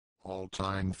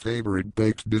All-time favorite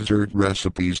baked dessert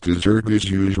recipes. Dessert is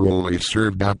usually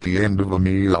served at the end of a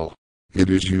meal. It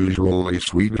is usually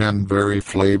sweet and very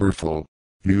flavorful.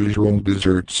 Usual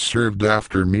desserts served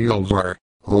after meals are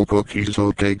cookies,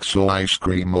 cakes, ice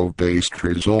cream,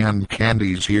 pastries, and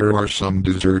candies. Here are some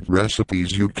dessert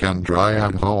recipes you can try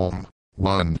at home.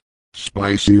 1.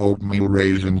 Spicy oatmeal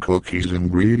raisin cookies.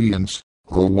 Ingredients: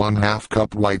 1/2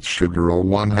 cup white sugar,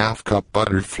 1/2 cup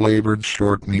butter flavored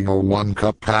shortening, 1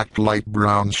 cup packed light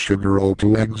brown sugar,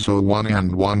 2 eggs, 1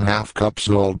 and 1/2 cups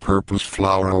all-purpose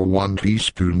flour, 1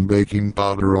 teaspoon baking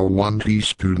powder, 1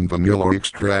 teaspoon vanilla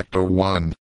extract,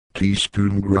 1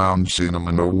 teaspoon ground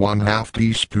cinnamon, 1/2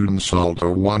 teaspoon salt,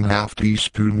 1/2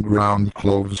 teaspoon ground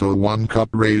cloves, 1 cup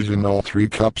raisin, 3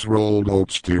 cups rolled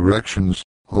oats. Directions: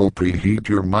 preheat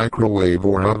your microwave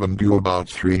or oven to about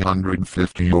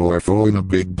 350 or 4 in a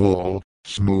big bowl.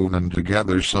 Smoothen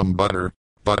together some butter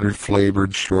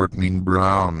flavored shortening,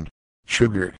 brown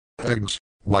sugar, eggs,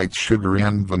 white sugar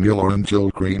and vanilla until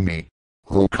creamy.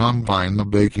 Combine the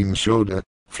baking soda,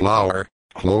 flour,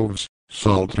 cloves,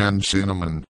 salt and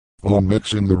cinnamon.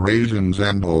 Mix in the raisins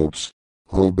and oats.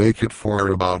 Bake it for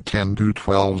about 10 to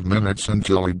 12 minutes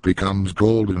until it becomes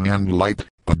golden and light,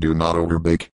 but do not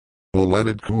overbake. Let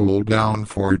it cool down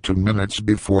for 2 minutes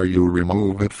before you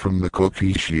remove it from the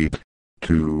cookie sheet.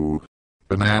 2.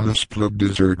 Banana split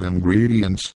dessert.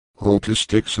 Ingredients: 2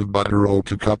 sticks of butter,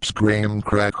 2 cups graham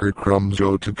cracker crumbs,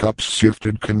 2 cups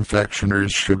sifted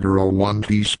confectioner's sugar, 1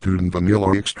 teaspoon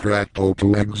vanilla extract,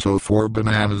 2 eggs, 4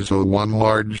 bananas, 1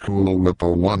 large Cool Whip,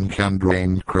 1 can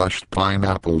drained crushed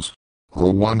pineapples,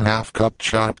 1/2 cup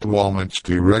chopped walnuts.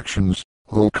 Directions: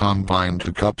 combine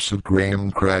 2 cups of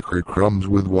graham cracker crumbs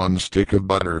with 1 stick of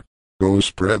butter.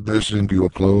 Spread this into a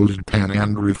closed pan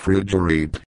and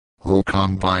refrigerate.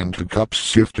 Combine 2 cups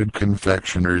sifted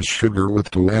confectioner's sugar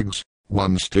with 2 eggs,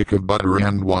 1 stick of butter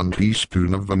and 1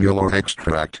 teaspoon of vanilla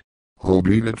extract.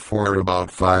 Beat it for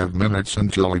about 5 minutes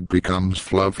until it becomes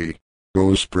fluffy.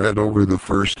 Spread over the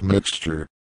first mixture.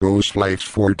 Slice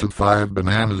 4 to 5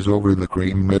 bananas over the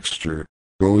cream mixture.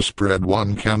 Spread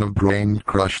 1 can of drained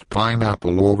crushed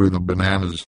pineapple over the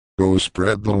bananas.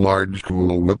 Spread the large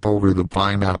Cool Whip over the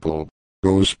pineapple.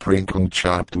 Sprinkle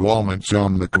chopped walnuts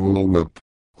on the Cool Whip.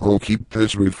 Keep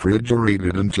this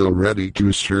refrigerated until ready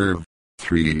to serve.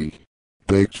 3.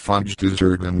 Baked fudge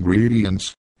dessert.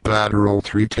 Ingredients: batter,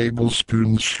 3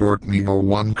 tablespoons shortening,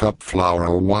 1 cup flour,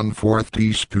 1/4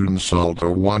 teaspoon salt,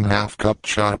 1/2 cup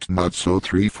chopped nuts,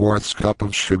 3/4 cup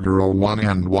of sugar, 1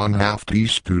 and 1/2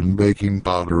 teaspoon baking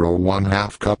powder,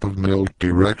 1/2 cup of milk.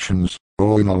 Directions: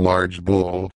 in a large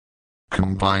bowl,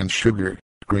 combine sugar,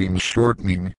 cream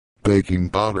shortening, baking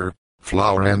powder,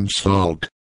 flour and salt.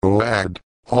 Add,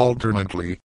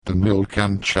 alternately, the milk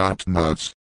and chopped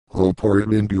nuts. Pour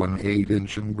it into an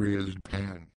 8-inch ungreased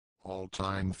pan.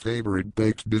 All-time favorite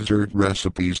baked dessert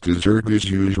recipes. Dessert is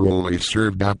usually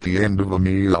served at the end of a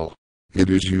meal. It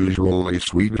is usually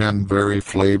sweet and very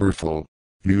flavorful.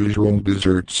 Usual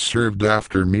desserts served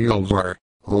after meals are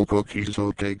cookies,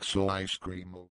 cakes, ice cream.